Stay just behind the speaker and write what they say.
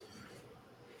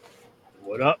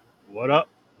What up? What up?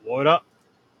 What up?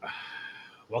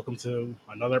 Welcome to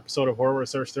another episode of Horror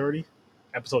Research 30,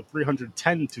 episode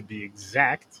 310 to be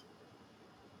exact.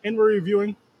 And we're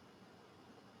reviewing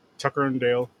Tucker and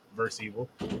Dale vs. Evil.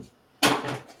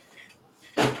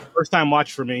 First time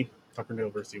watch for me, Tucker and Dale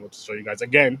vs. Evil, to show you guys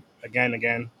again.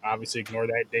 Obviously, ignore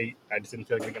that date. I just didn't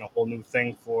feel like making a whole new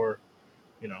thing for,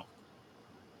 you know.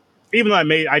 Even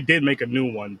though I did make a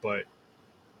new one, but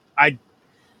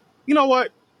you know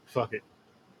what? Fuck it.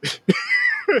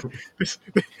 this,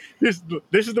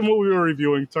 this is the movie we're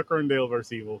reviewing, Tucker and Dale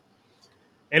vs. Evil.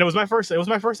 And it was my first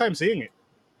time seeing it.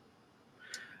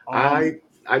 I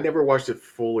never watched it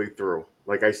fully through.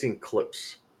 Like I seen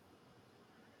clips,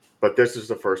 but this is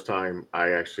the first time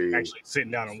I actually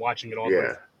sitting down and watching it all.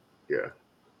 Yeah.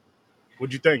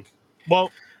 What'd you think?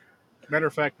 Well, matter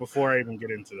of fact, before I even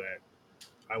get into that,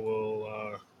 I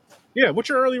will. What's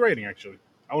your early rating? Actually,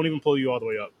 I won't even pull you all the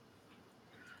way up.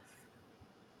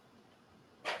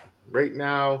 Right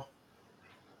now,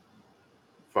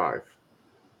 5.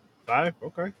 5?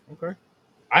 Okay.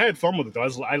 I had fun with it though.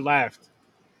 I laughed.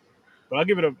 But I'll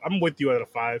give it I'm with you at a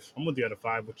 5. I'm with you at a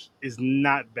 5, which is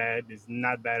not bad. It's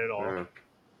not bad at all.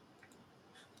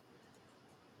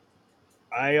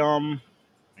 Hang on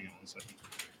 1 second.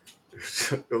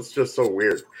 It was just so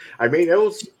weird. I mean,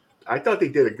 I thought they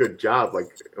did a good job.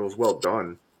 Like it was well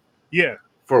done. Yeah.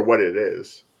 For what it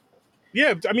is.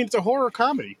 Yeah, I mean it's a horror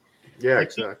comedy. Yeah,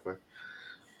 exactly.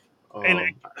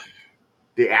 And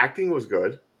the acting was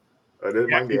good. I didn't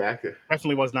mind the acting.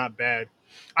 Definitely was not bad.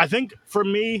 I think for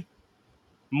me,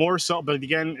 more so, but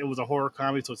again, it was a horror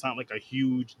comedy, so it's not like a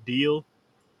huge deal.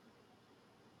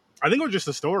 I think it was just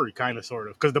the story, kind of, sort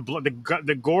of, because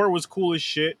the gore was cool as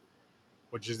shit,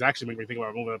 which is actually making me think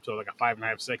about moving up to like a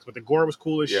 5.5, 6. But the gore was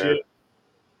cool as shit.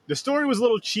 The story was a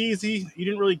little cheesy. You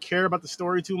didn't really care about the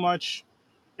story too much.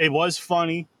 It was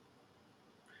funny.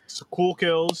 Some cool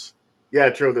kills. Yeah,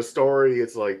 true. The story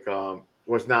is like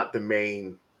was not the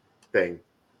main thing.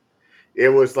 It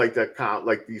was like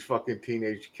like these fucking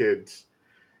teenage kids,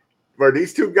 where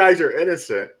these two guys are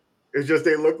innocent. It's just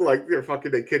they look like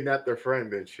they kidnapped their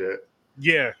friend and shit.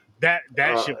 Yeah, that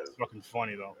shit was fucking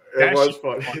funny though. It was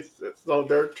funny. So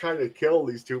they're trying to kill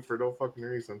these two for no fucking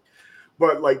reason.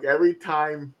 But like every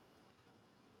time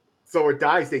someone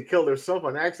dies, they kill themselves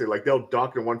on accident. Like they'll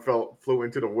duck and one flew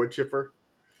into the wood chipper.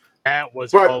 That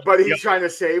was but he's trying to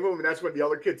save him, and that's when the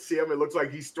other kids see him. It looks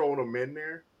like he's throwing them in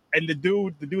there. And the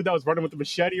dude that was running with the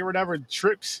machete or whatever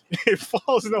trips, it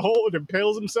falls in the hole and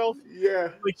impales himself. Yeah,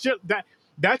 like shit,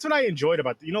 that's what I enjoyed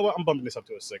about. You know what? I'm bumping this up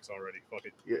to a 6 already. Fuck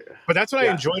it. Yeah, but that's what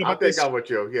I enjoyed about this. I'm with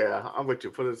you. Yeah, I'm with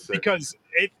you. Put it 6 because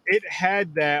it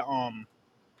had that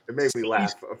It made me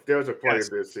laugh. There was a plenty of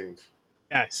those scenes.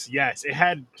 Yes, it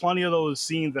had plenty of those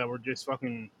scenes that were just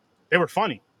fucking. They were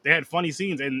funny. They had funny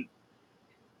scenes, and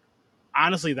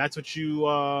honestly, that's what you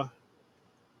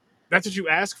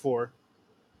ask for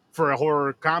a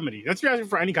horror comedy. That's what you're asking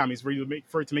for any comedies, for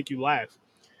it to make you laugh.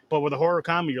 But with a horror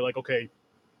comedy, you're like, okay,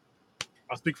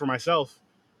 I'll speak for myself.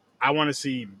 I want to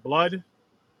see blood.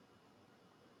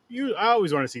 I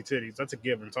always want to see titties. That's a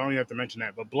given, so I don't even have to mention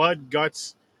that. But blood,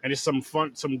 guts, and just some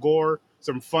fun, some gore,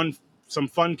 some fun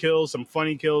kills, some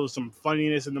funny kills, some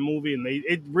funniness in the movie, and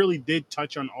it really did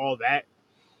touch on all that.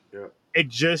 Yeah. It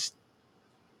just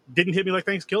didn't hit me like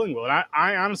Thanksgiving will. And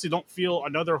I honestly don't feel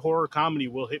another horror comedy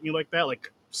will hit me like that. Like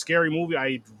Scary Movie,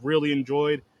 I really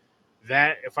enjoyed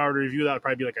that. If I were to review that, would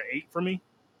probably be like an 8 for me,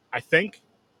 I think.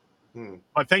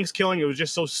 But Thanksgiving, it was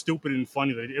just so stupid and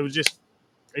funny that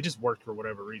it just worked for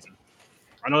whatever reason.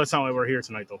 I know that's not why we're here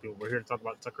tonight, though, people. We're here to talk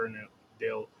about Tucker and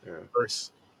Dale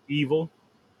versus Evil.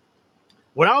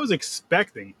 What I was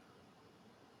expecting,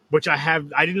 which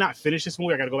I did not finish this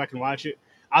movie. I got to go back and watch it.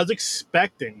 I was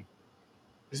expecting,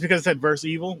 just because it said versus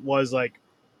Evil, was like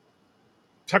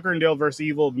Tucker and Dale versus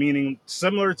Evil, meaning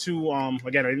similar to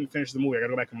again, I didn't finish the movie. I got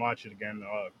to go back and watch it again.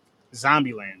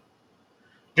 Zombieland.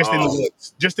 Just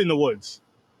in the woods.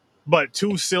 But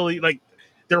too silly. Like,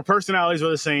 their personalities were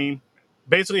the same.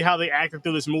 Basically how they acted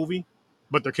through this movie,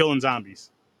 but they're killing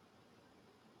zombies.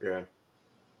 Yeah.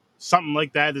 Something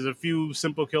like that. There's a few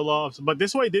simple kill-offs. But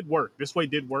this way did work.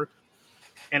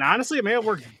 And honestly, it may have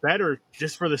worked better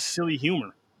just for the silly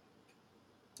humor.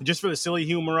 Just for the silly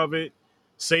humor of it.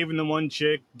 Saving the one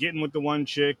chick. Getting with the one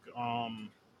chick.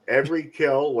 Every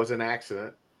kill was an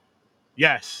accident.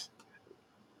 Yes.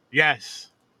 And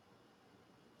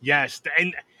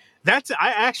I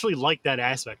actually liked that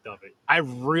aspect of it. I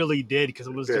really did, because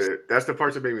it was that's the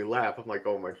parts that made me laugh. I'm like,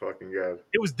 oh my fucking god.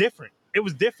 It was different,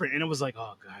 and it was like,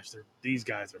 oh gosh, these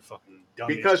guys are fucking dumb.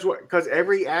 Because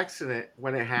every accident,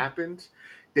 when it happens,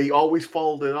 they always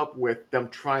followed it up with them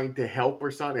trying to help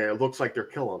or something, and it looks like they're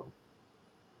killing them.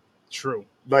 True.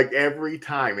 Like every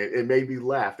time, it made me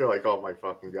laugh. They're like, "Oh my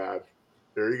fucking god,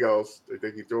 there he goes!" I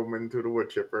think he threw him into the wood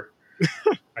chipper.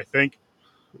 I think.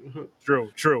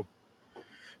 True.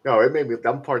 No, it made me.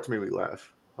 Them parts made me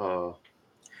laugh.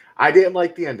 I didn't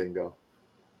like the ending though.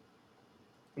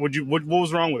 What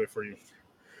was wrong with it for you?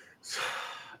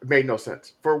 It made no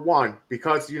sense. For one,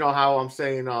 because you know how I'm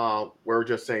saying, we're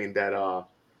just saying that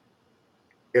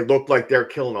it looked like they're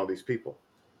killing all these people.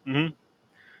 Mm-hmm.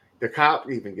 The cop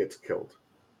even gets killed.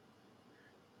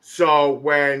 So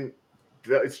when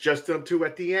it's just them two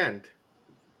at the end,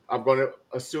 I'm going to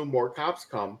assume more cops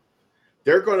come.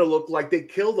 They're going to look like they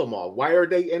killed them all. Why are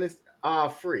they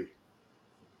free?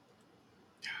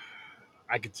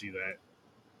 I could see that.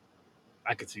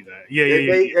 Yeah.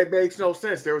 It makes no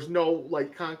sense. There was no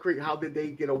like concrete. How did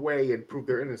they get away and prove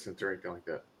their innocence or anything like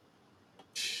that?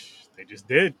 They just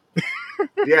did.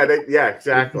 Yeah,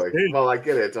 exactly. Well, I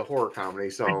get it. It's a horror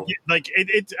comedy, so like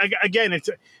it's again, it's.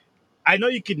 I know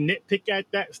you can nitpick at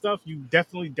that stuff. You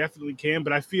definitely can,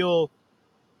 but I feel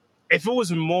if it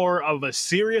was more of a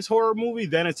serious horror movie,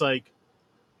 then it's like,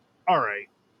 all right,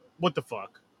 what the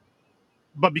fuck?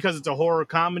 But because it's a horror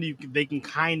comedy, they can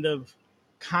kind of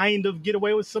get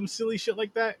away with some silly shit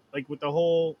like that, like with the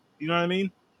whole, you know what I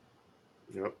mean?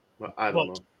 yep. I don't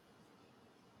know.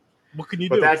 What can you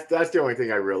do? But that's the only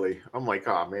thing I'm like,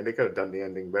 oh man, they could have done the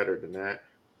ending better than that.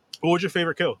 What was your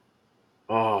favorite kill?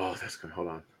 Oh, that's good. Hold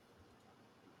on.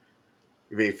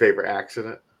 You mean favorite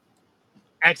accident?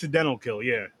 Accidental kill,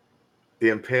 yeah. The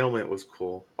impalement was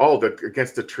cool. Oh, the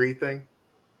against the tree thing.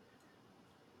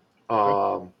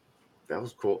 That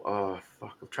was cool.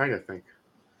 Fuck, I'm trying to think.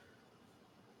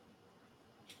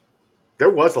 There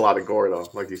was a lot of gore though,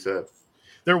 like you said.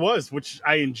 There was, which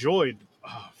I enjoyed.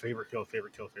 Oh, favorite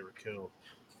kill.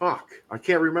 Fuck, I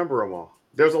can't remember them all.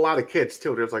 There's a lot of kids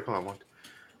too. There's like, hold on, one.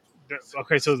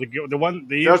 Okay, so the one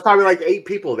there was probably like 8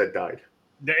 people that died.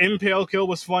 The impale kill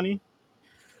was funny.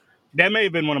 That may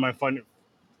have been one of my fun.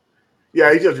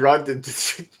 Yeah, he just runs and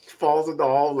just falls in the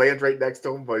hall, lands right next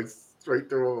to him, but he's straight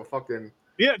through a fucking.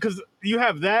 Yeah, because you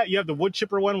have that. You have the wood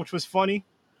chipper one, which was funny.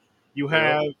 You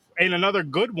have and another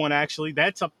good one actually.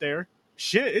 That's up there.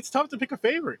 Shit, it's tough to pick a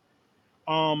favorite.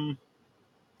 I'm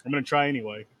gonna try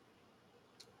anyway.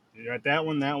 You got that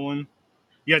one.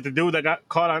 You got the dude that got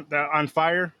caught on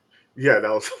fire. Yeah,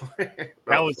 that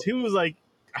was. He was like,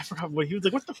 I forgot what he was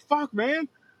like. What the fuck, man?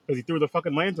 Because he threw the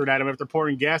fucking lantern at him after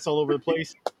pouring gas all over the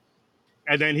place,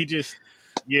 and then he just,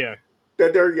 yeah.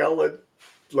 Then they're yelling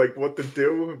like what to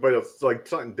do, but it's like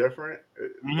something different.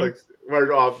 Mm-hmm. Like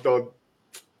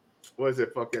what is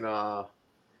it? Fucking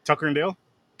Tucker and Dale.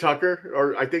 Tucker,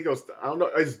 or I think it was. I don't know.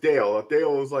 It's Dale.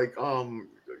 Dale was like,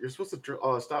 you're supposed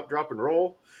to stop, drop, and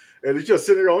roll. And he's just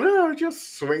sitting there going,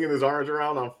 just swinging his arms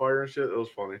around on fire and shit. It was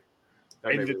funny.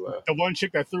 That made me laugh. The one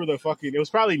chick that threw the fucking, it was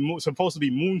probably supposed to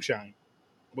be moonshine.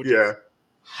 Which is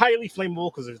highly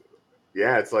flammable because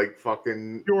it's like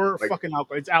fucking pure fucking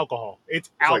alcohol. It's alcohol. It's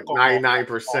alcohol. Like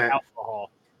 99%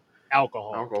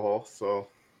 alcohol. So,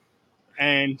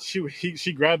 and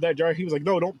she grabbed that jar. He was like,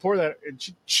 "No, don't pour that." And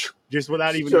she just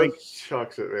without even just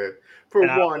chucks it, man.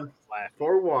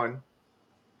 For one,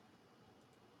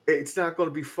 it's not going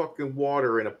to be fucking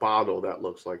water in a bottle that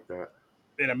looks like that.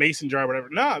 In a mason jar, or whatever.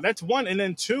 No, that's one. And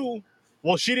then two,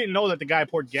 well, she didn't know that the guy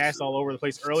poured gas all over the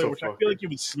place earlier, which I feel like you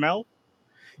would smell.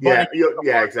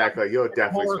 Exactly. You'll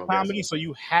definitely smell comedy, gas. So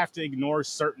you have to ignore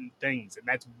certain things, and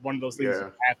that's one of those things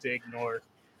you have to ignore.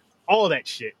 All that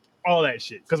shit.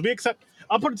 Because we accept.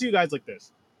 I'll put it to you guys like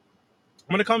this: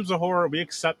 when it comes to horror, we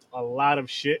accept a lot of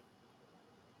shit.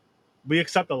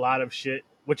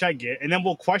 Which I get, and then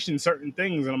we'll question certain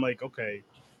things, and I'm like, okay.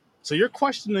 So you're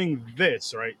questioning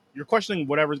this, right? You're questioning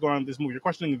whatever's going on in this movie. You're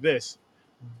questioning this,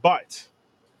 but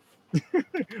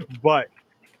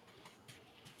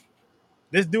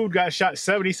this dude got shot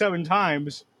 77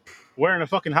 times wearing a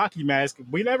fucking hockey mask.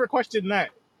 We never questioned that,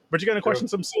 but you're gonna question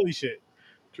some silly shit.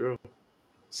 True.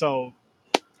 So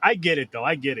I get it though.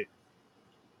 I do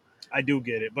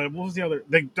get it. But what was the other?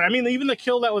 Even the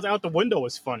kill that was out the window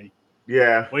was funny.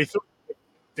 Yeah. When he threw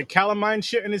the calamine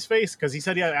shit in his face because he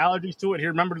said he had allergies to it. He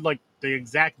remembered like the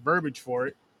exact verbiage for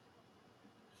it,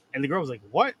 and the girl was like,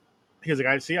 "What?" He was like,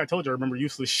 I told you I remember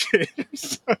useless shit."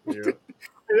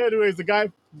 And anyways, the guy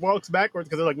walks backwards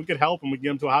because they're like, "We could help him. We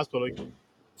get him to a hospital, or get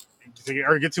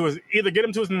him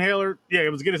to his inhaler. Yeah, it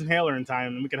was get his inhaler in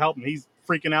time, and we could help him." He's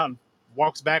freaking out and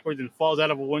walks backwards and falls out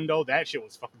of a window. That shit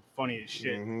was fucking funny as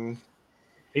shit. Mm-hmm.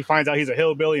 He finds out he's a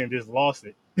hillbilly and just lost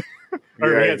it.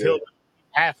 Or he has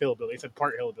half hillbilly. He said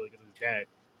part hillbilly because of his dad.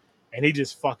 and he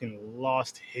just fucking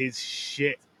lost his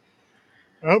shit.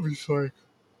 I was just like,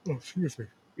 oh, excuse me.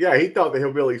 Yeah, he thought the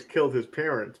hillbillies killed his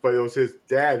parents, but it was his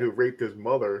dad who raped his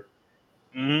mother.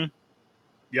 Mm-hmm.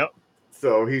 Yep.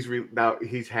 So now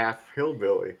he's half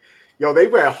hillbilly. Yo, they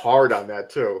went hard on that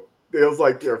too. It was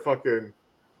like they're fucking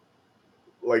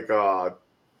like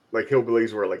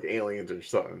hillbillies were like aliens or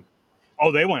something.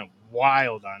 Oh, they went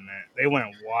wild on that. They went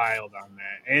wild on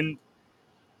that. And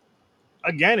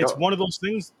again, it's No, one of those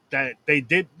things that they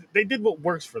did. They did what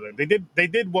works for them. They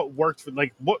did what worked for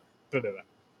like what.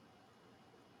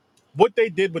 What they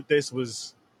did with this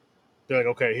was they're like,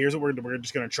 okay, here's what we're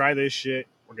just gonna try this shit.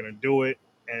 We're gonna do it,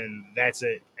 and that's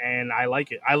it. And I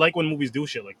like it. I like when movies do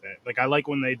shit like that. Like I like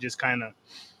when they just kind of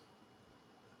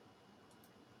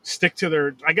stick to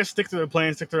their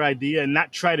plan, stick to their idea, and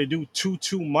not try to do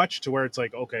too much to where it's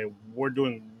like, okay, we're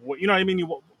doing what you know what I mean.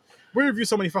 We review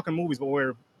so many fucking movies, but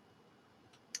where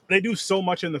they do so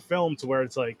much in the film to where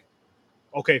it's like,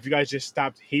 okay, if you guys just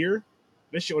stopped here,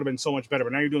 this shit would have been so much better.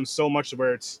 But now you're doing so much to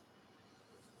where it's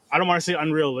I don't want to say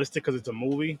unrealistic because it's a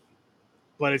movie,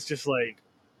 but it's just like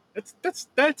that's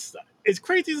as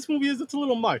crazy as this movie is. It's a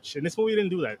little much, and this movie didn't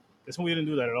do that. This movie didn't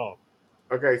do that at all.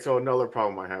 okay, so another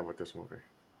problem I have with this movie.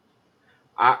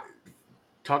 I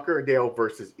Tucker and Dale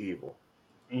versus Evil.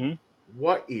 Mm-hmm.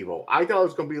 What evil? I thought it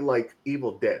was gonna be like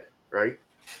Evil Dead, right?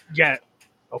 Yeah.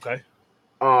 Okay.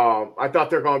 I thought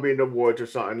they're gonna be in the woods or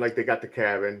something. Like they got the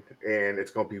cabin and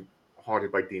it's gonna be haunted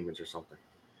by demons or something.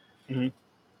 Mm-hmm.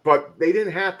 But they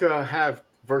didn't have to have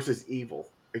versus evil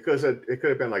because it could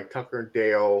have been like Tucker and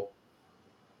Dale,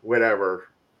 whatever.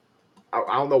 I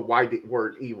don't know why the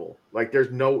word evil. Like there's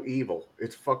no evil.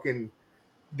 It's fucking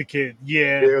The kid.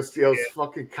 Yeah. it was Yeah.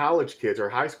 fucking college kids or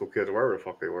high school kids or wherever the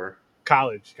fuck they were.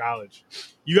 College.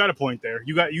 You got a point there.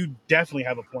 You definitely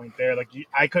have a point there. Like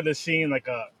I could have seen like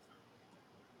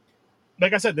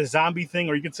I said, the zombie thing,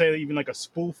 or you could say even like a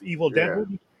spoof Evil Dead Yeah.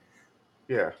 movie.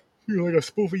 Yeah. Like a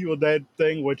spoof Evil Dead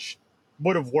thing, which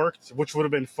would have worked, which would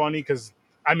have been funny because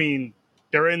I mean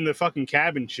they're in the fucking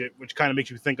cabin shit, which kind of makes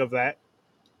you think of that.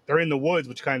 They're in the woods,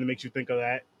 which kind of makes you think of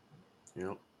that.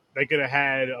 Yeah. They could have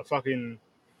had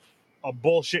a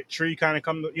bullshit tree kind of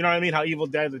come. You know what I mean? How Evil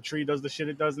Dead the tree does the shit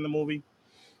it does in the movie,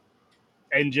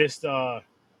 and just I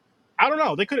don't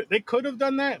know. They could have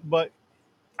done that, but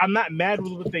I'm not mad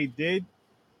with what they did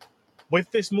with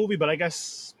this movie. But I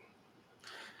guess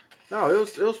No,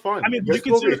 it was fun. I mean, This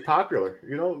movie is popular.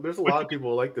 You know, there's a lot of people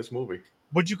who like this movie.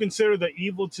 would you consider the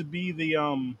evil to be the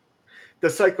The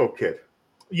Psycho Kid.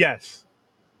 yes?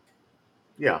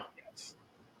 Yeah. Yes.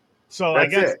 So I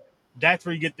That's guess it. that's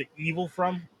where you get the evil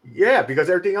from. Yeah, because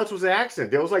everything else was an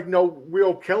accident. There was like no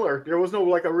real killer. There was no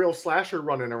like a real slasher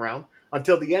running around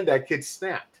until the end. That kid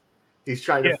snapped. He's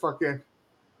trying to Yeah, fucking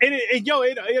and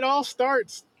it all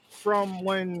starts from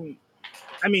when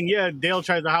I mean, yeah, Dale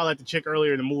tries to holler at the chick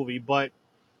earlier in the movie, but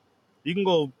you can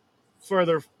go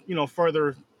further, a little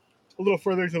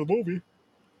further into the movie.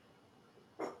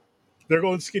 They're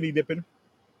going skinny dipping.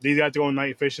 These guys are going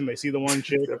night fishing. They see the one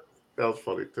chick. that was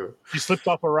funny too. She slips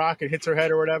off a rock and hits her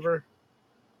head or whatever.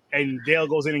 And Dale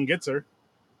goes in and gets her.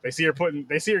 They see her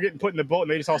getting put in the boat,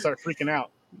 and they just all start freaking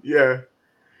out. Yeah.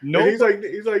 And No, he's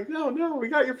like, no, we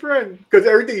got your friend. Because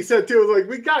everything he said too was like,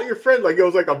 we got your friend. Like it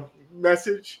was like a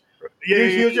message.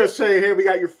 He was just saying, hey, we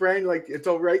got your friend. Like it's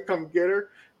all right, come get her.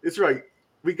 It's right.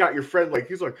 We got your friend. Like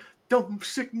he's like, dumb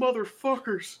sick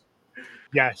motherfuckers.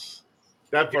 yes.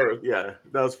 That part, yeah,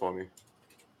 that was funny.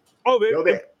 Oh, You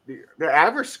know, the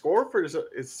average score for this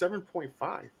is 7.5.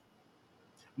 I'm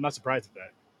not surprised at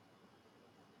that.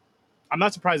 I'm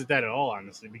not surprised at that at all,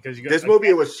 honestly, because you got This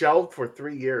movie was shelved for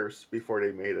 3 years before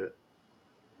they made it.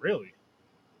 really,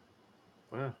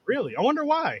 Wow. really. I wonder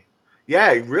why.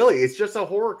 Yeah, really, it's just a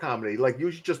horror comedy. Like you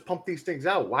should just pump these things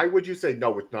out. Why would you say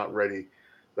no? It's not ready.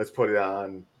 Let's put it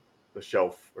on the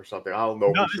shelf or something. I don't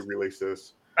know No, if we should release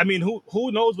this. I mean,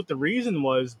 who knows what the reason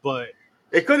was, but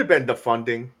It could have been the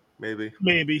funding, maybe.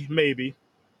 maybe.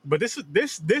 But this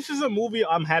is a movie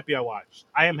I'm happy I watched.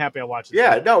 I am happy I watched it.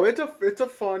 Yeah, no, it's a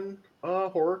fun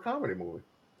horror comedy movie.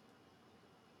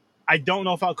 I don't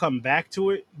know if I'll come back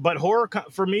to it, but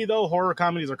for me though, horror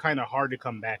comedies are kind of hard to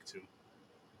come back to.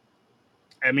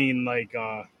 I mean, like,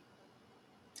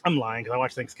 I'm lying because I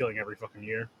watch Thanksgiving every fucking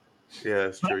year. Yeah,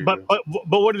 it's true. But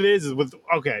what it is with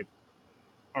okay,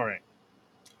 all right.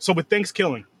 So with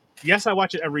Thanksgiving, yes, I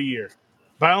watch it every year,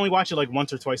 but I only watch it like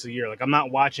once or twice a year. Like I'm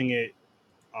not watching it.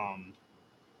 Um,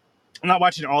 I'm not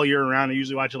watching it all year round. I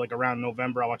usually watch it like around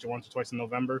November. I watch it once or twice in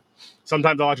November.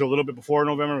 Sometimes I'll watch it a little bit before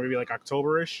November, maybe like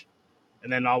October-ish.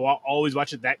 And then I'll always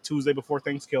watch it that Tuesday before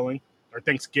Thanksgiving or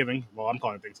Thanksgiving. Well, I'm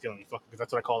calling it Thanksgiving, fuck, because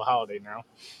that's what I call the holiday now.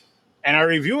 And I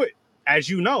review it as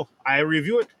you know, I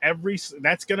review it every.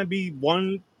 That's gonna be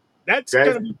one. That's That's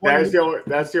gonna be one movie.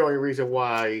 that's the only reason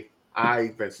why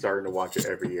I've been starting to watch it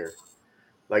every year.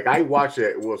 Like I watched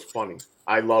it, it was funny.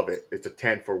 I love it. It's a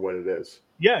 10 for what it is.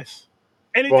 Yes,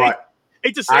 and But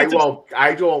it's a.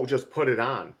 I don't just put it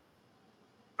on.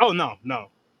 Oh no, no.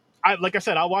 I like I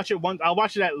said, I'll watch it once. I'll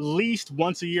watch it at least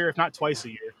once a year, if not twice a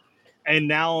year. And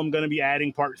now I'm gonna be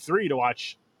adding part 3 to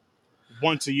watch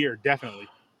once a year, definitely.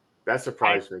 That I,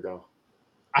 surprised me though.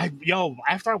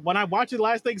 when I watched it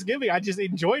last Thanksgiving, I just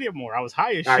enjoyed it more. I was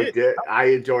high as I shit. did. I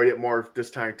enjoyed it more this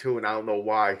time too, and I don't know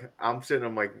why. I'm sitting,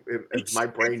 I'm like, is my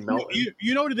brain melting?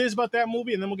 You know what it is about that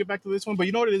movie, and then we'll get back to this one. But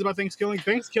you know what it is about Thanksgiving?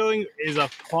 Thanksgiving is a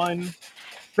fun.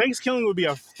 Thanksgiving would be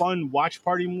a fun watch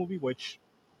party movie, which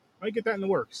might get that in the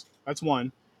works. That's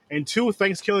one. And two,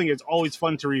 Thanksgiving is always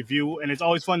fun to review, and it's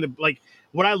always fun to like.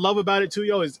 What I love about it too,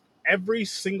 yo, is every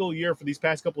single year for these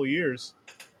past couple of years,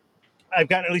 I've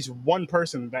gotten at least one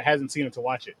person that hasn't seen it to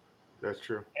watch it. That's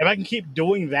true. If I can keep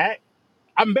doing that,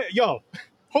 yo.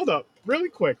 Hold up, really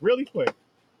quick, really quick.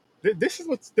 This is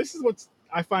what's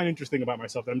I find interesting about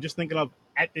myself that I'm just thinking of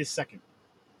at this second.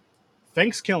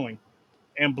 Thanksgiving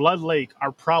and Blood Lake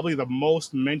are probably the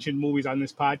most mentioned movies on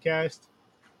this podcast.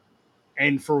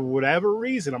 And for whatever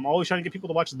reason, I'm always trying to get people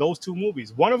to watch those two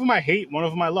movies. One of them I hate, one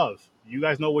of them I love. You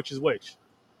guys know which is which.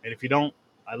 And if you don't,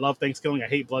 I love Thanksgiving. I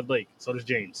hate Blood Lake. So does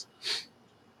James.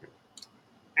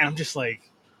 And I'm just like,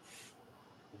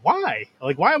 why?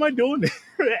 Like, why am I doing this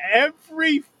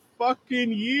every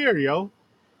fucking year, yo?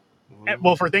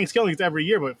 Well, for Thanksgiving, it's every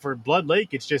year, but for Blood Lake,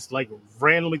 it's just like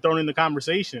randomly thrown in the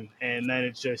conversation. And then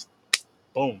it's just,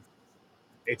 boom.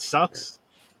 It sucks.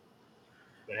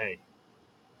 But hey,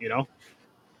 you know?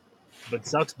 But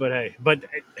sucks, but hey.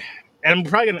 And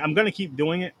I'm gonna keep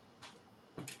doing it.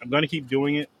 I'm gonna keep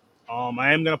doing it.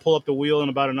 I am gonna pull up the wheel in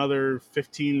about another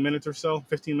 15 minutes or so.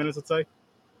 15 minutes, let's say,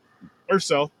 or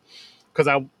so, because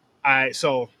I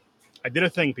did a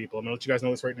thing, people. I'm gonna let you guys know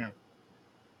this right now.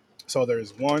 So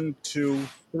there's 1, 2,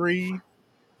 3,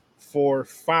 4,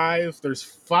 5. There's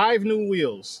 5 new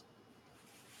wheels.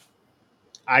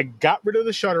 I got rid of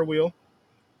the shutter wheel,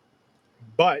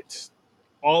 but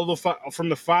from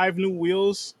the 5 new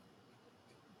wheels,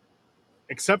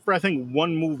 except for I think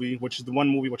one movie, which is the one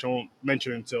movie which I won't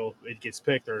mention until it gets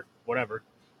picked or whatever,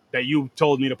 that you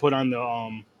told me to put on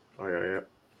the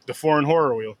foreign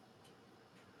horror wheel.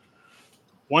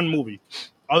 One movie.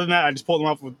 Other than that, I just pulled them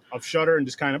off of Shutter and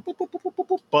just kind of boop, boop, boop, boop, boop,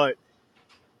 boop. But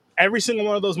every single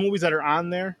one of those movies that are on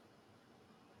there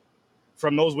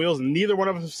from those wheels, neither one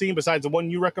of us have seen besides the one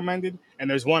you recommended. And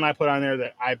there's one I put on there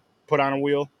that I put on a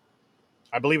wheel.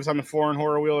 I believe it's on the foreign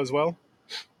horror wheel as well.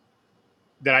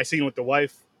 That I seen with the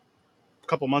wife a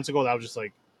couple months ago. That I was just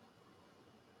like,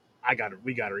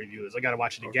 we gotta review this. I gotta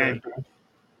watch it again. Okay.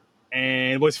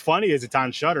 And what's funny is it's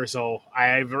on Shutter, so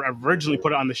I originally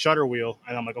put it on the Shutter wheel,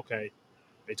 and I'm like, okay,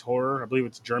 it's horror. I believe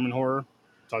it's German horror.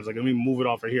 So I was like, let me move it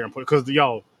off right here and put it, because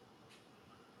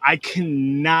I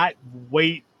cannot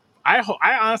wait. I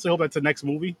honestly hope that's the next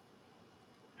movie.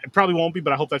 It probably won't be,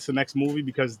 but I hope that's the next movie,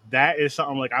 because that is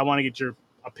something like I want to get your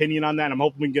opinion on that. And I'm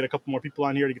hoping we can get a couple more people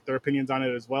on here to get their opinions on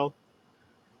it as well.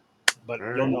 But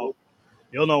right.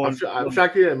 You'll know. I'm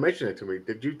shocked you didn't mention it to me.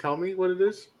 Did you tell me what it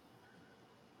is?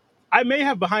 I may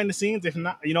have behind the scenes. If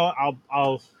not,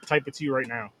 I'll type it to you right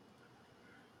now.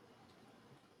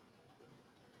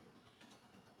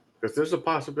 Because there's a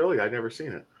possibility I've never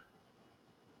seen it.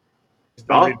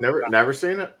 Oh, never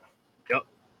seen it. Yep.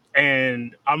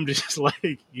 And I'm just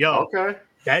like, yo, okay.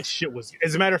 That shit was.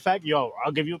 As a matter of fact, yo,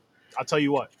 I'll tell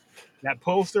you what. That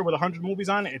poster with 100 movies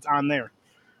on it, it's on there.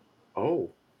 Oh.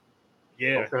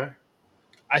 Yeah. Okay.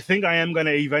 I think I am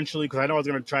gonna eventually, because I know I was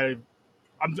gonna try to.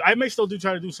 I may still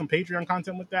try to do some Patreon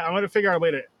content with that. I'm gonna figure out a way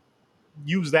to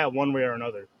use that one way or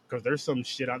another, because there's some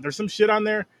shit on there,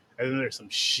 and then there's some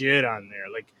shit on there.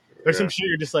 Like there's some shit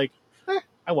you're just like,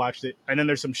 I watched it, and then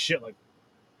there's some shit like,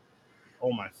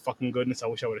 oh my fucking goodness, I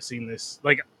wish I would have seen this.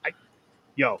 Like,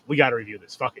 we gotta review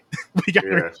this. Fuck it, we gotta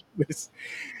review this.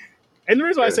 And the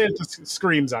reason why I say it's just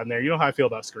Scream's on there. You know how I feel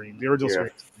about Scream, the original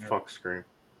Scream. Fuck Scream.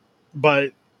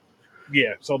 But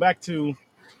yeah, so back to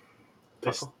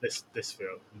this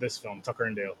film, Tucker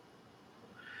and Dale.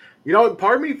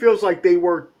 Part of me feels like they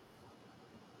were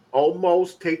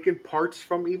almost taking parts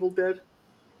from Evil Dead.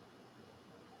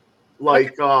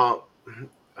 Like,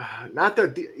 not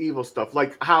the evil stuff,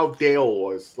 like how Dale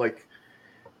was. Like,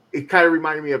 it kind of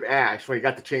reminded me of Ash when he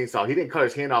got the chainsaw. He didn't cut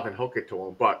his hand off and hook it to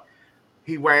him, but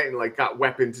he went and like got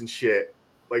weapons and shit.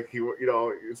 Like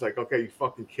it's like, okay, you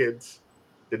fucking kids,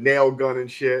 the nail gun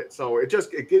and shit. So it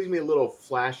gives me little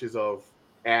flashes of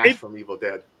Ash from Evil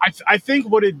Dead. I think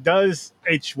what it does,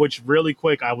 which really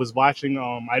quick, I was watching.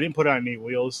 I didn't put it on any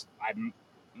wheels. I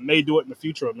may do it in the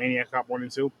future with Maniac Cop 1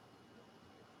 and 2.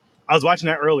 I was watching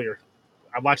that earlier.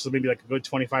 I watched maybe like a good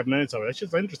 25 minutes of it. It's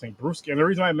just interesting. And the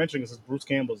reason why I'm mentioning this is Bruce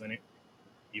Campbell's in it.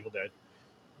 Evil Dead.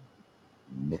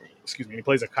 Excuse me. He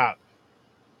plays a cop.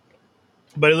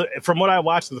 But from what I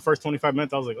watched in the first 25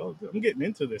 minutes, I was like, oh, I'm getting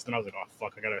into this. And I was like, oh,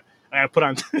 fuck, I gotta put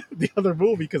on the other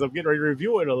movie because I'm getting ready to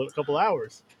review it in a couple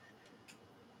hours.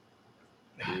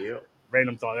 Yep.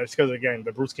 Random thought. That's because, again,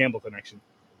 the Bruce Campbell connection.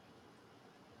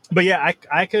 But yeah,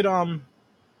 I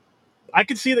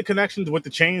could see the connections with the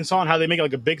chainsaw and how they make it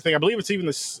like a big thing. I believe it's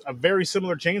even a very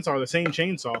similar chainsaw, or the same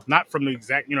chainsaw. Not from the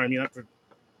exact, you know what I mean, not the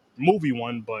movie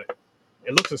one, but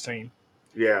it looks the same.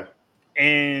 Yeah.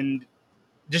 And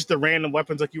just the random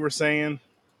weapons, like you were saying.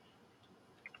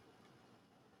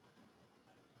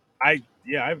 I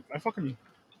fucking,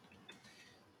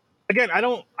 again, I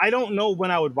don't know when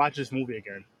I would watch this movie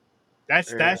again. That's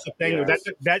the thing.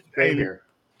 Yeah. Same here.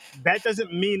 That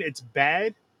doesn't mean it's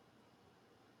bad.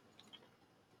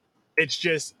 It's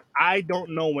just I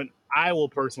don't know when I will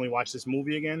personally watch this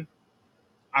movie again.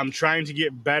 I'm trying to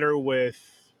get better with.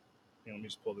 Let me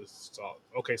just pull this off.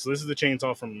 Okay, so this is the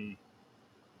chainsaw from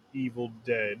Evil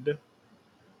Dead.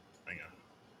 Hang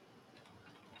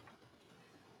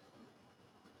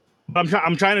on.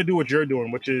 I'm trying to do what you're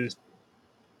doing, which is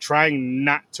trying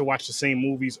not to watch the same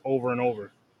movies over and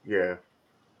over. Yeah.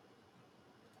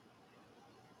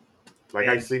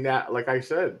 I seen that. Like I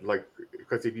said,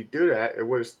 because if you do that, it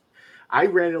was. I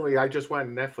just went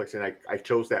on Netflix and I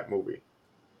chose that movie.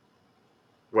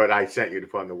 What I sent you to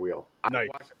put on the wheel. Nice.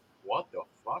 What the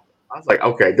fuck? I was like,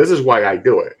 okay, this is why I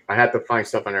do it. I had to find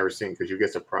stuff I never seen because you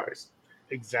get surprised.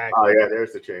 Exactly. Oh yeah,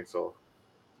 there's the chainsaw.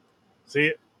 See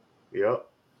it? Yep.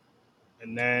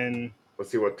 And then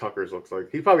let's see what Tucker's looks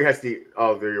like. He probably has the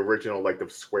original, like the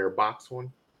square box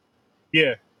one.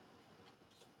 Yeah.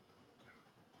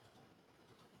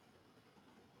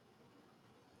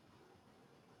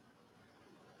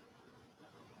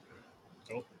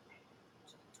 Oh,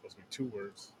 it's supposed to be 2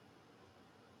 words.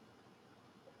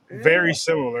 Yeah. Very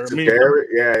similar.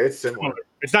 It's similar.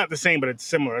 It's not the same, but it's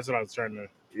similar. That's what I was trying to.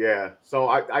 Yeah. So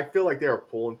I feel like they are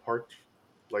pulling parts.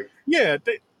 Yeah,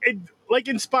 like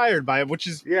inspired by it, which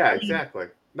is exactly.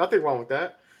 Nothing wrong with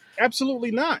that.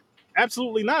 Absolutely not.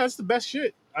 Absolutely not. That's the best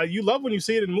shit. You love when you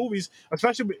see it in movies,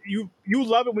 especially you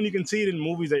love it when you can see it in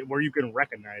movies where you can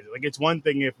recognize it. Like, it's one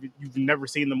thing if you've never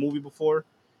seen the movie before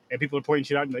and people are pointing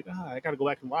shit out and you're like, I gotta go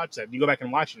back and watch that. And you go back and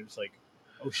watch it, it's like,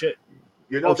 oh shit.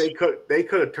 They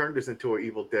could have turned this into an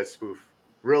Evil Dead spoof.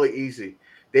 Really easy.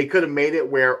 They could have made it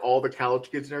where all the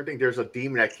college kids and everything, there's a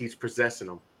demon that keeps possessing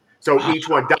them. So each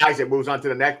one dies, it moves on to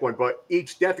the next one, but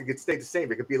each death it could stay the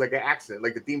same. It could be like an accident.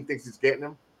 Like the demon thinks it's getting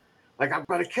him. Like, I'm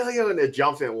gonna kill you, and it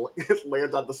jumps and it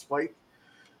lands on the spike.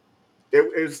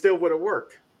 It still would have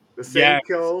worked. The same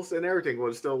kills and everything would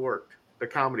have still worked. The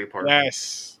comedy part.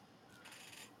 Yes.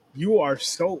 You are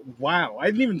so wow. I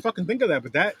didn't even fucking think of that,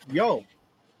 but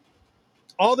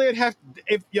all they'd have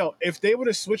if they would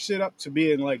have switched it up to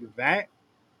being like that,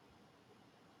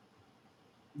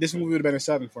 this movie would have been a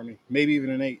 7 for me, maybe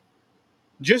even an 8.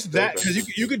 Just that,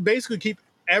 because you could basically keep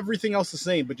everything else the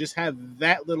same, but just have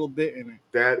that little bit in it.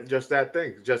 That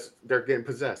thing. Just they're getting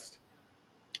possessed.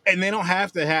 And they don't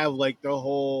have to have like the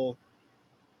whole.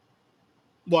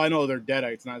 Well, I know they're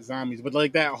deadites, not zombies, but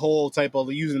like that whole type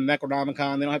of using the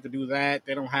Necronomicon, they don't have to do that.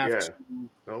 They don't have to.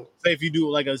 Nope. Say if you do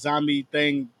like a zombie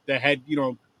thing, the head,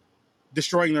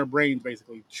 destroying their brains,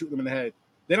 basically shooting them in the head.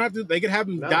 They don't have to. They could have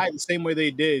them die the same way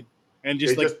they did, and they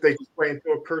just play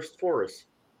into a cursed forest.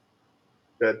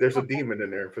 That there's a demon in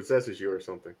there possesses you or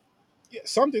something. Yeah,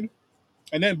 something.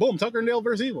 And then boom, Tucker and Dale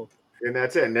versus Evil. And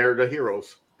that's it. And they're the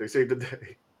heroes. They saved the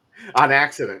day on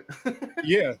accident.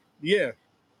 Yeah.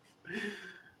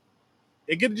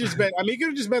 It could have just been. I mean, it could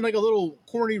have just been like a little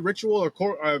corny ritual or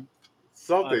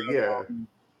something.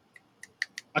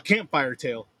 A campfire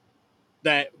tale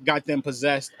that got them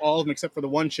possessed. All of them except for the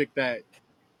one chick that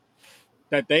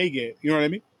they get. You know what I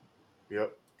mean?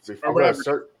 Yep. I'm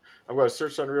going to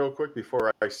search something real quick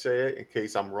before I say it in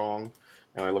case I'm wrong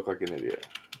and I look like an idiot.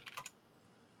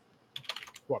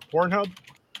 What, Pornhub?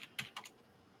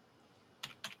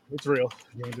 It's real.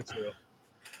 Yeah, it's real.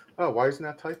 Oh, why isn't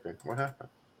that typing? What happened?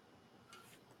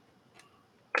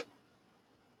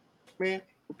 Man,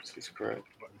 oops, he's correct.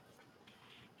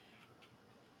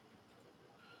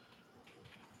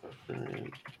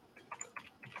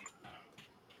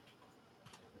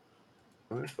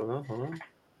 Hold on.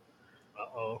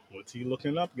 Uh-oh. What's he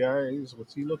looking up, guys?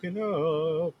 What's he looking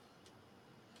up?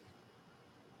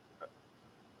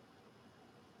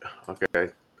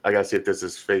 Okay, I gotta see if this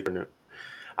is fake or not.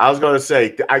 I was gonna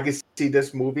say I can see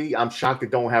this movie. I'm shocked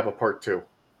it don't have a part 2.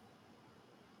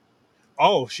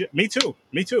 Oh shit! Me too.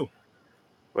 Me too.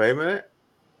 Wait a minute.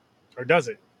 Or does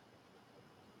it?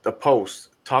 The Post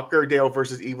Tucker Dale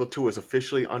versus Evil 2 is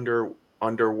officially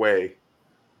underway.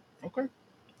 Okay,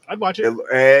 I'd watch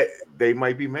it. They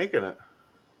might be making it.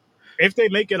 If they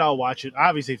make it, I'll watch it.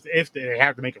 Obviously, if they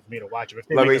have to make it for me to watch it. If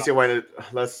they Let make me it, see when it.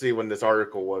 Let's see when this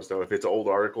article was though. If it's an old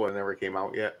article and never came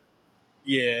out yet.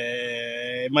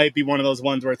 yeah, it might be one of those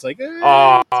ones where it's like,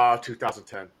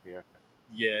 2010. Yeah.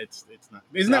 yeah, it's not.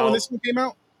 Isn't that when this one came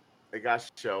out? It got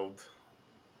shelved.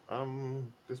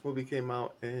 This movie came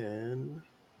out in.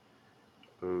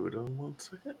 Hold on 1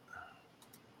 second.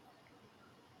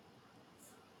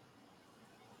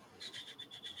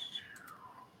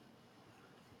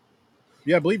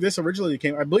 Yeah, I believe this originally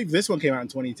came. I believe this one came out in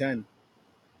 2010.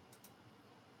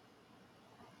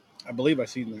 I believe I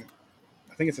seen that.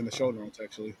 I think it's in the show notes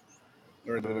actually,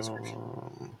 or the description.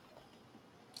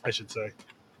 I should say.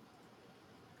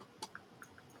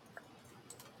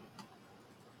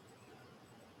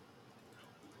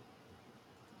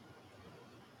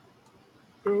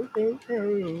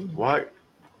 Why?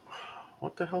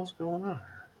 What the hell's going on?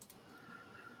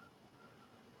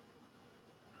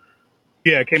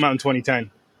 Yeah, it came out in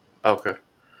 2010. Okay.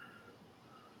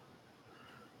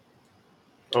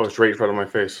 Oh, it's right in front of my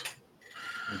face.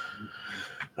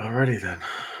 Alrighty then.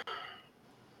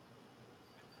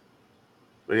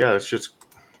 But yeah, it's just.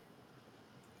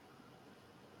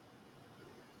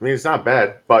 I mean, it's not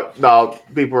bad, but no,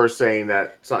 people are saying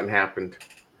that something happened,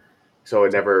 so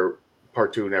it never.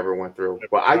 Part 2 never went through.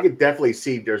 But I could definitely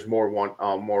see there's more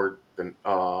than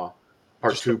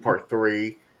part 2, part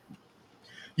 3.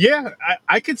 Yeah,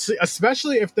 I could see,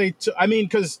 especially if they. I mean,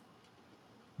 because,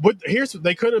 but here's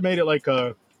they could have made it like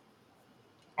a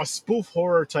spoof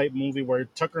horror type movie where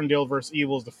Tucker and Dale versus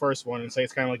Evil is the first one, and say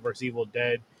it's kind of like versus Evil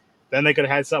Dead. Then they could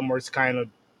have had something where it's kind of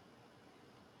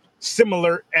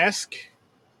similar esque,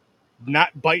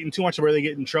 not biting too much where they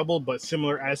get in trouble, but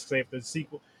similar esque. Say if the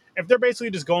sequel, if they're basically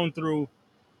just going through,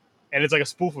 and it's like a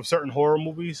spoof of certain horror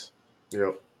movies.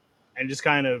 Yep. And just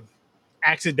kind of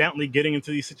accidentally getting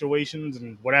into these situations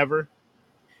and whatever.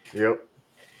 Yep.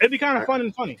 It'd be kind of fun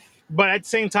and funny. But at the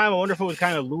same time, I wonder if it would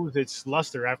kind of lose its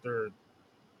luster after.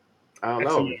 I don't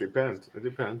know. It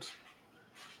depends.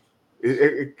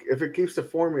 If it keeps the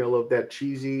formula of that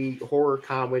cheesy horror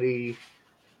comedy,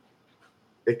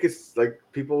 it gets like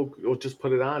people will just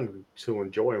put it on to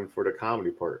enjoy them for the comedy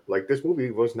part. Like this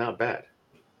movie was not bad.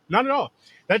 Not at all.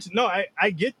 I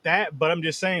get that, but I'm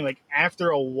just saying, like, after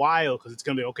a while, because it's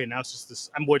gonna be okay. Now it's just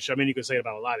this. Which I mean, you could say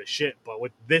about a lot of shit, but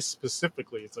with this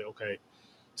specifically, it's like okay.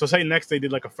 So say next they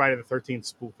did like a Friday the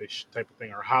 13th spoofish type of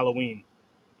thing, or Halloween,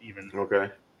 even. Okay.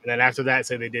 And then after that,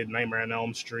 say they did Nightmare on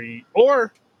Elm Street,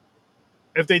 or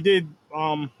if they did,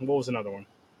 what was another one?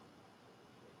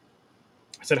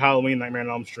 I said Halloween, Nightmare on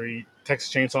Elm Street,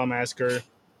 Texas Chainsaw Massacre.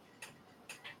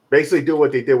 Basically, do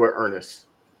what they did with Ernest.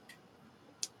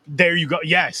 There you go.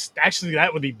 Yes, actually,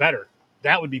 that would be better.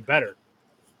 That would be better.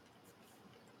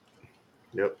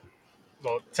 Yep.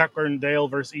 Well, Tucker and Dale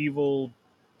versus Evil.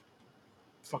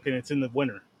 Fucking, it's in the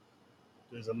winter.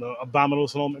 There's an abominable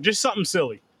snowman. Just something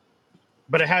silly.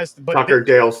 But it has. But Tucker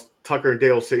and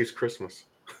Dale saves Christmas.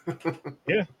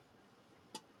 Yeah.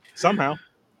 Somehow.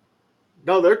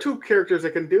 No, there are two characters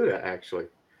that can do that. Actually,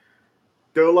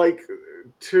 they're like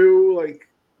two like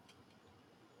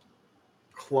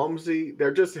clumsy.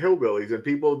 They're just hillbillies, and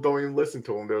people don't even listen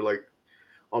to them. They're like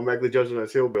automatically judging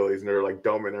as hillbillies, and they're like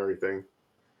dumb and everything.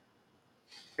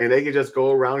 And they can just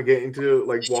go around get into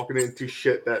like walking into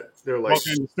shit that they're like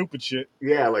walking into stupid shit.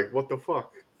 Yeah, like what the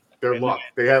fuck? Their luck.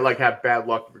 They had like have bad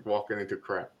luck walking into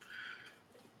crap.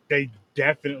 They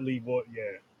definitely would.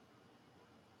 Yeah.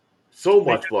 So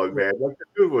much blood, man. Like the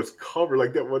dude was covered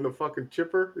like that when the fucking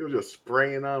chipper. It was just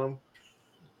spraying on him.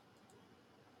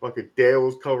 Fucking Dale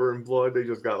was covered in blood. They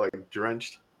just got like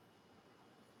drenched.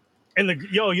 And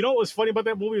you know what was funny about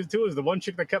that movie too is the one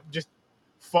chick that kept just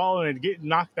falling and getting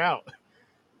knocked out.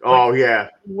 Oh yeah,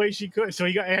 the way she could. So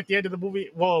he got at the end of the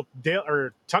movie. Well,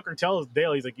 Tucker tells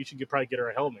Dale, he's like, "You should probably get her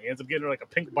a helmet." He ends up getting her like a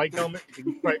pink bike helmet.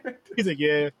 He's like,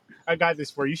 "Yeah, I got this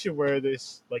for you. You should wear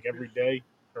this like every day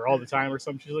or all the time or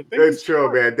something." She's like, "It's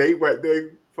true, man. They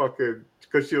fucking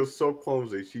because she was so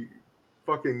clumsy. She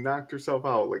fucking knocked herself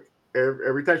out. Like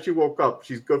every time she woke up,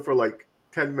 she's good for like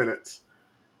 10 minutes.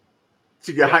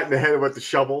 She got hit in the head with the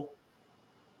shovel.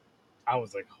 I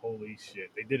was like, holy shit.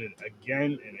 They did it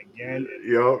again and again.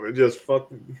 Just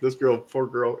fucking this girl, poor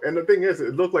girl. And the thing is,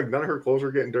 it looked like none of her clothes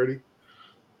were getting dirty.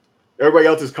 Everybody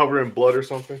else is covered in blood or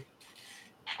something.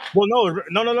 Well,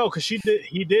 no, because he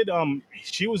did.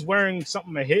 She was wearing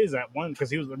something of his at one because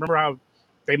he was. Remember how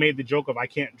they made the joke of I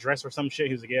can't dress or some shit.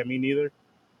 He was like, yeah, me neither.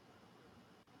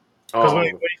 Because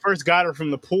when Oh, he first got her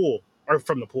from the pool or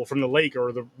from the lake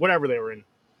or the whatever they were in,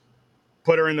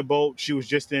 put her in the boat. She was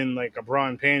just in like a bra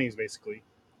and panties basically,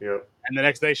 yeah, and the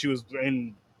next day she was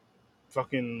in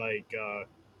fucking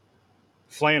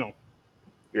flannel.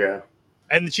 yeah.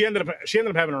 And she ended up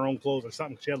having her own clothes or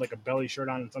something. She had like a belly shirt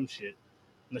on and some shit.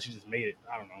 Unless she just made it.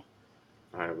 I don't know.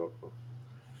 I have no clue.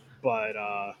 But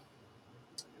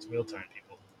it's wheel time,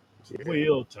 people. It's Yeah.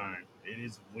 wheel time. It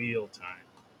is wheel time.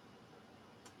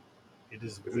 It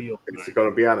is wheel Is it time. going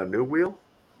to be on a new wheel?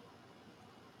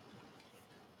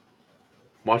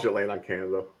 Watch it land on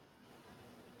Canada.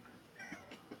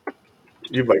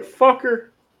 You'd be like,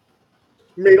 fucker.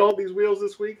 Made all these wheels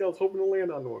this week. I was hoping to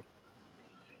land on one.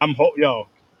 Yo,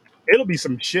 it'll be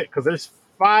some shit because there's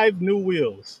 5 new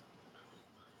wheels.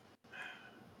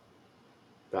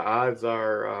 The odds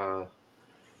are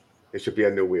it should be a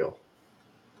new wheel.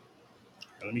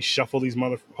 Let me shuffle these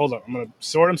mother. Hold up. I'm gonna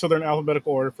sort them so they're in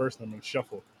alphabetical order first. And I'm gonna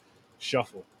shuffle,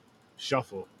 shuffle,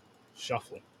 shuffle,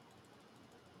 shuffle.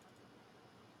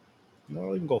 No,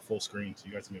 I'll even go full screen so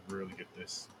you guys can really get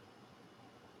this.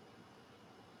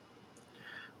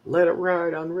 Let it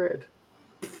ride on red.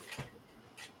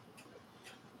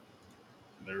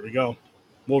 There we go.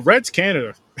 Well, red's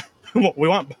Canada. We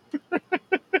want.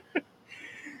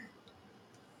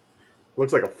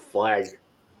 Looks like a flag.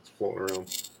 It's floating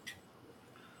around.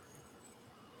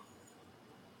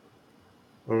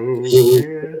 Oh,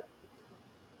 yeah.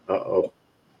 Uh-oh.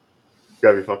 You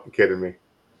gotta be fucking kidding me.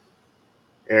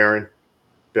 Aaron,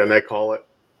 didn't I call it?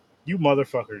 You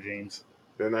motherfucker, James.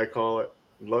 Didn't I call it?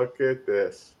 Look at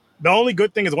this. The only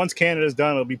good thing is once Canada's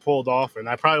done, it'll be pulled off, and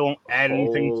I probably won't add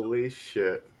anything. Holy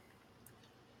shit.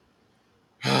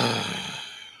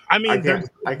 I I mean, can't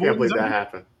I can't believe that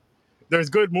happened. there's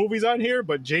good movies on here,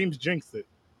 but James jinxed it.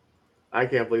 I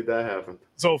can't believe that happened.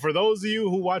 So for those of you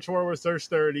who watch War War Search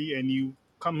 30 and you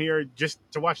come here just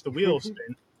to watch the wheel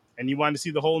spin, and you want to see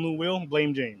the whole new wheel,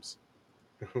 blame James.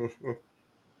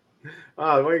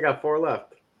 Oh, we got 4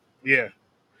 left. Yeah.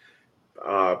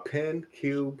 Pin,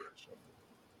 Cube,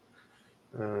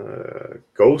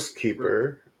 Ghost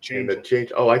Keeper, and the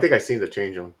change. Oh, I think I've seen the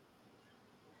change one.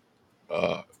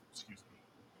 Excuse me.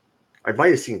 I might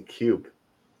have seen Cube.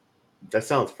 That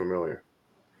sounds familiar.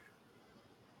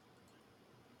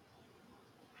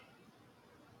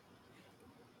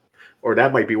 Or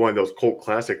that might be one of those cult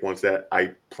classic ones that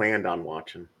I planned on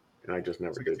watching and I just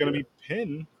never did. It's gonna be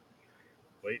Pin.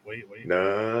 Wait.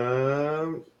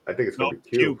 No, I think it's gonna Nope, be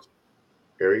Cube.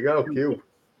 Here we go, Cube.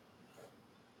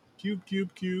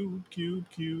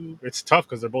 Cube. It's tough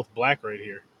because they're both black right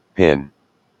here. Pin.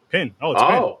 Oh, it's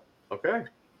Pin. Okay.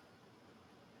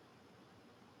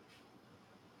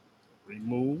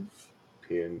 Remove.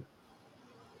 Pin.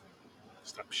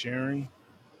 Stop sharing.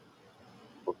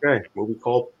 Okay, movie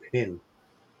called Pin.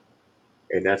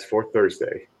 And that's for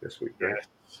Thursday this week, right?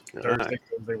 Yeah. Thursday,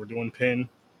 we're doing Pin.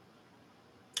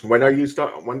 When are you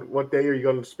start? What day are you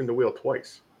going to spin the wheel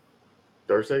twice?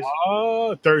 Thursdays?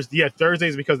 Thursday. Yeah,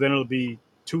 Thursdays because then it'll be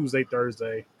Tuesday,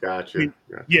 Thursday. Gotcha.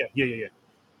 Yeah.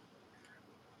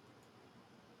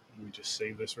 Let me just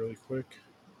save this really quick.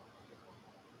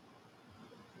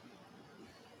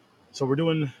 So we're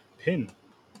doing Pin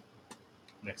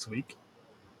next week.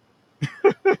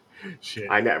 Shit.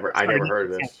 I never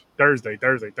heard of this. Thursday.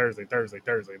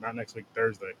 Not next week,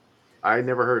 Thursday. I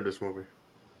never heard of this movie.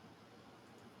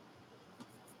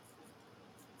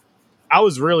 I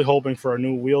was really hoping for a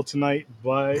new wheel tonight,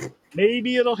 but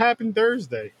maybe it'll happen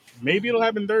Thursday.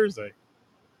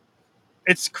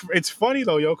 It's funny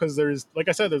though, yo, because there's, like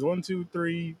I said, there's 1, 2,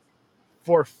 3,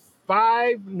 4,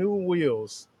 5 new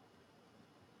wheels,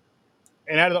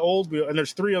 and out of the old wheel, and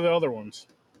there's 3 of the other ones.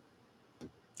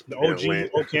 The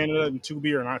OG, O Canada, and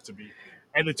 2B are not to be.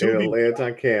 And the 2B lands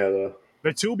on Canada. The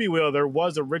 2B wheel, there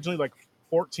was originally like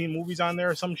 14 movies on there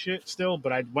or some shit still,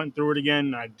 but I went through it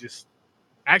again. I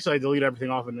deleted everything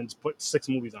off and then just put 6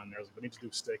 movies on there. I was like, I need to do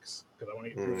 6 because I want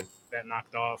to get that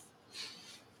knocked off.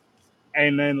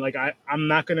 And then like I'm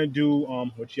not gonna do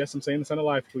which yes, I'm saying this on a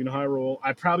live, you know how I roll.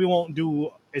 I probably won't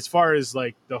do, as far as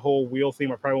like the whole wheel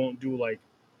theme, I probably won't do like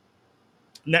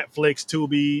Netflix,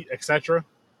 Tubi, etc.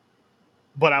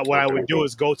 But what I would do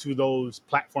is go to those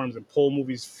platforms and pull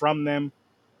movies from them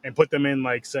and put them in,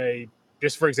 like, say,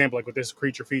 just for example, like with this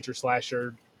creature feature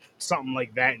slasher, something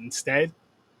like that instead.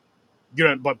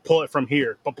 But pull it from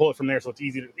here, but pull it from there, so it's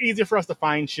easier for us to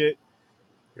find shit.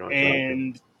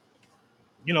 And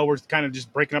we're kind of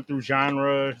just breaking up through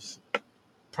genres.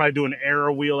 probably do an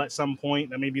era wheel at some point.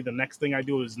 That may be the next thing I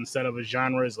do is instead of a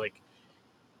genre is like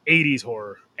 80s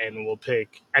horror, and we'll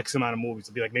pick X amount of movies.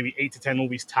 It'll be like maybe 8 to 10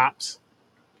 movies tops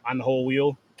on the whole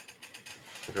wheel.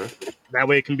 Okay. That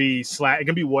way it can be it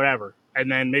can be whatever.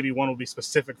 And then maybe one will be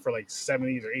specific for like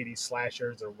 70s or 80s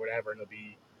slashers or whatever, and it'll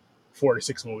be 4 to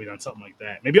 6 movies on something like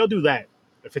that. Maybe I'll do that.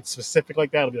 If it's specific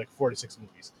like that, it'll be like 4 to 6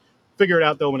 movies. Figure it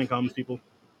out though when it comes, people.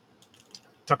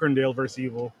 Tucker and Dale versus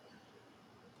Evil.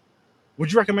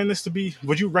 Would you recommend this to be?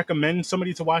 Would you recommend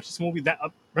somebody to watch this movie? Let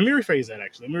me rephrase that.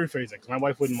 Actually, let me rephrase that because my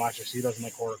wife wouldn't watch it. She doesn't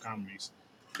like horror comedies.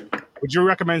 Would you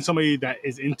recommend somebody that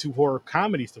is into horror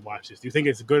comedies to watch this? Do you think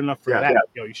it's good enough for that?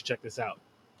 Yo, you should check this out.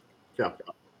 Yeah,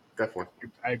 definitely.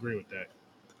 I agree with that.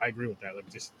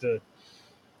 Like just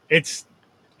it's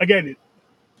again.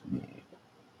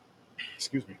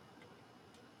 Excuse me.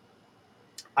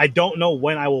 I don't know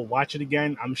when I will watch it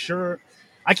again. I'm sure.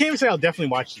 I can't even say I'll definitely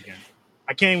watch it again.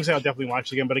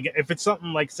 But again, if it's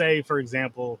something like, say, for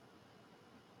example,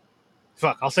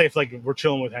 I'll say if like we're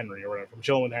chilling with Henry or whatever. I'm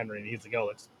chilling with Henry and he's like,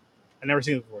 "Yo, I never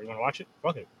seen it before. You want to watch it?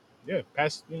 Fuck it. Yeah,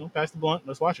 pass the blunt.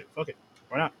 Let's watch it. Fuck it.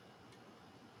 Why not?"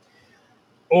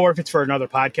 Or if it's for another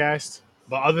podcast.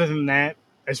 But other than that,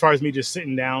 as far as me just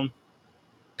sitting down,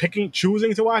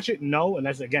 choosing to watch it, no. And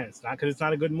that's, again, it's not because it's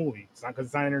not a good movie. It's not because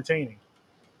it's not entertaining.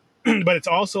 But it's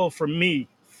also for me,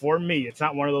 it's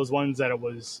not one of those ones that it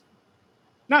was.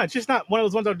 No, it's just not one of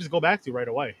those ones I'll just go back to right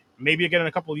away. Maybe again in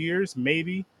a couple of years,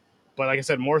 maybe. But like I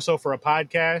said, more so for a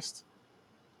podcast,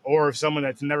 or if someone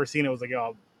that's never seen it was like,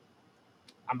 "Yo,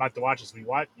 I'm about to watch this. You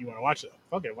want to watch it?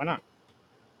 Fuck it, why not?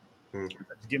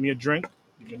 Just give me a drink,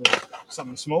 give me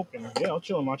something to smoke, and yeah, I'll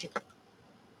chill and watch it."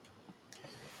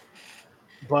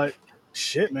 But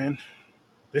shit, man,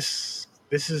 this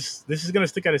is gonna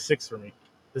stick at a 6 for me.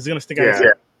 This is gonna stick at a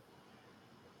 6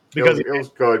 because it was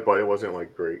good, but it wasn't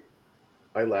like great.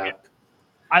 I laughed.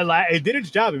 It did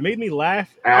its job. It made me laugh.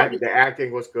 The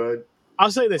acting was good. I'll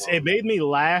say this: it made me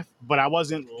laugh, but I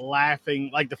wasn't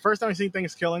laughing. Like the first time I seen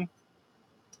Thanksgiving,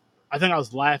 I think I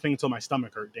was laughing until my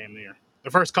stomach hurt, damn near. The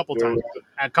first couple times,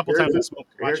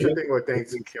 Here's the thing with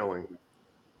Thanksgiving.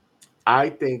 I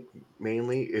think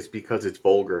mainly is because it's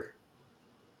vulgar.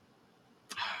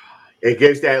 It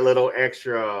gives that little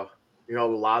extra, a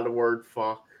lot of word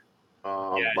fuck,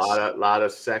 yes. lot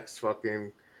of sex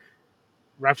fucking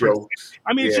reference. Jokes.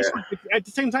 I mean, it's just at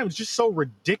the same time, it's just so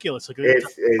ridiculous. Like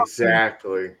it's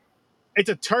exactly. It's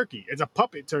a turkey. It's a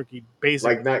puppet turkey,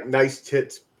 basically. Like nice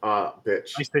tits,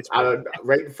 bitch. Nice tits.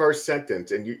 Right in the first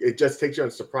sentence, and it just takes you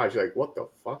on surprise. You're like, what the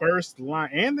fuck? First line,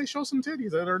 and they show some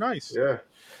titties that are nice. Yeah.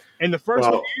 And the first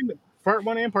one, part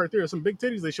 1 and part 3, are some big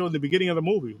titties they show in the beginning of the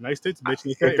movie. Nice tits, bitch.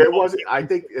 If it wasn't, I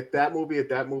think if that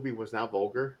movie was not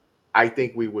vulgar, I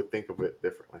think we would think of it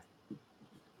differently.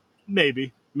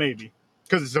 Maybe,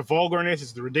 because it's the vulgarness,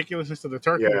 it's the ridiculousness of the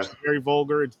turkey, which is very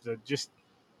vulgar. It's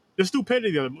the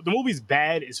stupidity of it. The movie's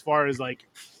bad as far as like,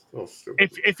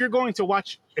 if you're going to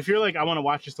watch, if you're like, I want to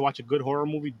watch this to watch a good horror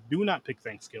movie, do not pick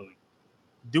Thanksgiving.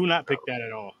 Do not pick that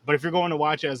at all. But if you're going to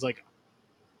watch it as like,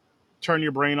 turn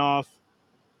your brain off,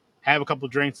 have a couple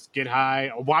drinks, get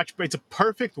high, it's a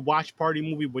perfect watch party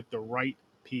movie with the right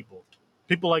people.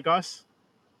 People like us,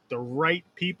 the right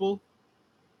people,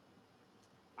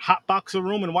 hotbox a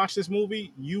room and watch this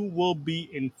movie, you will be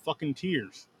in fucking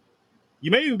tears.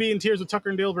 You may even be in tears with Tucker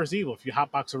and Dale vs. Evil if you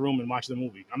hotbox a room and watch the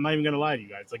movie. I'm not even gonna lie to you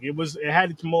guys. Like it had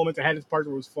its moments, it had its parts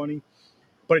where it was funny,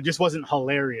 but it just wasn't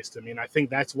hilarious to me. And I think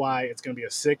that's why it's gonna be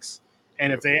a 6.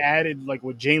 And if they added, like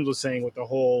what James was saying with the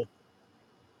whole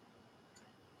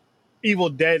Evil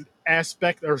Dead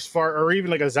aspect, or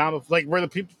even like a zombie, like where the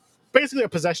people, basically a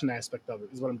possession aspect of it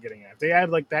is what I'm getting at. If they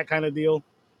add like that kind of deal,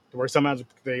 where somehow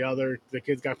the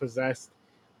kids got possessed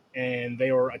and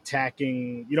they were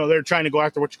attacking, they're trying to go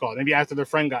after maybe after their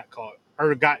friend got caught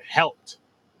or got helped,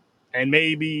 and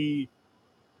maybe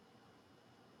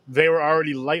they were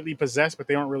already lightly possessed, but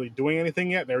they weren't really doing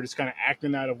anything yet. They were just kind of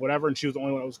acting out of whatever, and she was the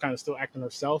only one that was kind of still acting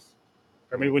herself.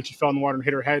 Or maybe when she fell in the water and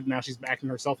hit her head, now she's acting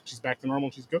herself, she's back to normal,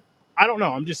 she's good. I don't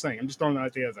know. I'm just saying. I'm just throwing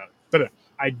ideas out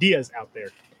there.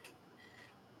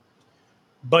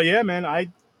 But yeah, man,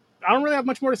 I don't really have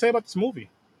much more to say about this movie.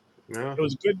 No. It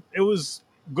was good. It was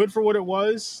good for what it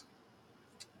was.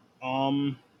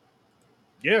 Yeah,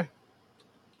 it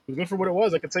was good for what it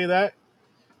was. I could say that.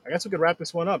 I guess we could wrap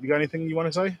this one up. You got anything you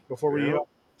want to say before we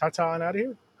ta-ta on out of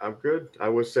here? I'm good. I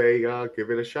would say give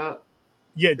it a shot.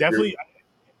 Yeah, definitely.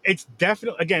 It's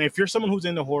definitely, again, if you're someone who's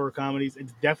into horror comedies,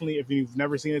 it's definitely, if you've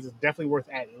never seen it, it's definitely worth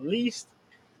at least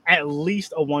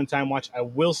a one-time watch. I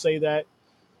will say that.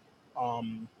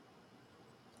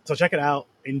 So check it out,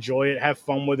 enjoy it, have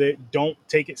fun with it. Don't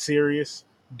take it serious.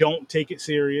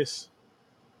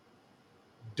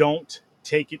 Don't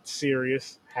take it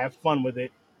serious. Have fun with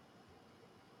it.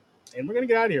 And we're gonna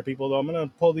get out of here, people. Though I'm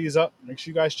gonna pull these up. Make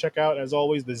sure you guys check out, as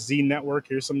always, the Z Network.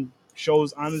 Here's some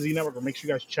shows on the Z Network. But make sure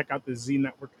you guys check out the Z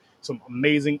Network. Some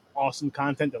amazing, awesome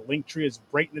content. The link tree is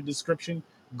right in the description.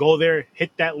 Go there,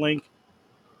 hit that link.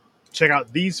 Check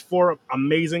out these 4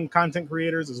 amazing content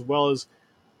creators, as well as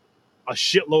a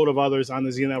shitload of others on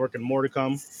the Z Network and more to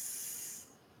come.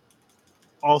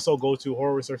 Also, go to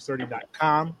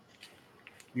horrorresearch30.com.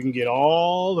 You can get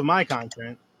all of my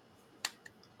content,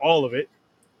 all of it,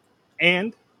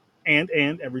 and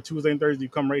every Tuesday and Thursday, you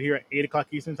come right here at 8 o'clock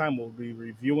Eastern Time. We'll be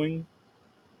reviewing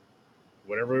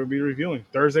whatever we'll be reviewing.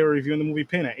 Thursday, we're reviewing the movie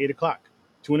Pin at 8 o'clock.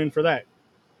 Tune in for that.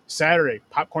 Saturday,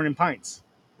 Popcorn and Pints.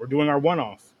 We're doing our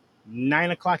one-off.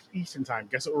 9 o'clock Eastern Time.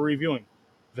 Guess what we're reviewing?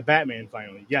 The Batman,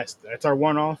 finally. Yes, that's our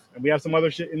one-off. And we have some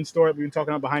other shit in store that we've been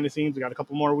talking about behind the scenes. We got a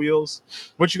couple more wheels,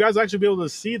 which you guys will actually be able to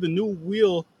see the new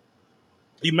wheel.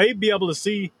 You may be able to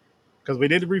see, because we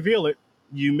did reveal it,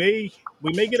 we may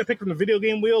get a pick from the video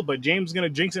game wheel, but James is gonna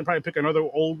jinx it and probably pick another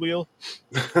old wheel.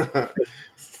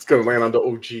 It's gonna land on the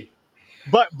OG.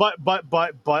 But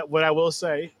what I will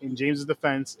say in James's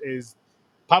defense is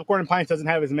Popcorn and Pints doesn't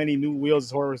have as many new wheels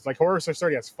as Horror. Like Horror Search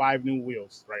 30 has 5 new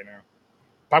wheels right now.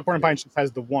 Popcorn and Pints just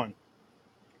has the 1.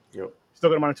 Yep. Still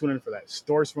gonna want to tune in for that.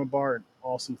 Stories from a Bar, an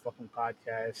awesome fucking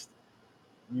podcast.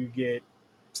 You get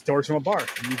Stories from a Bar.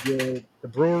 You get the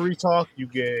brewery talk. You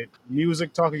get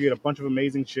music talk. You get a bunch of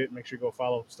amazing shit. Make sure you go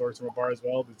follow Stories from a Bar as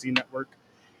well, the Z Network.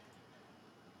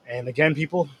 And again,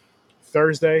 people,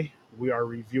 Thursday we are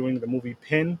reviewing the movie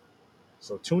Pin.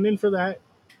 So tune in for that.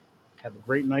 Have a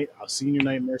great night. I'll see you in your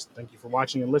nightmares. Thank you for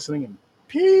watching and listening. And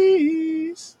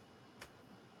peace.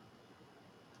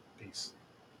 Peace.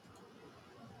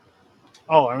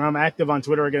 Oh, and I'm active on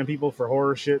Twitter again, people, for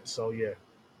horror shit. So yeah,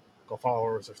 go follow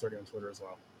Horror Search 30 on Twitter as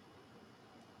well.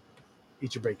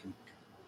 Eat your bacon.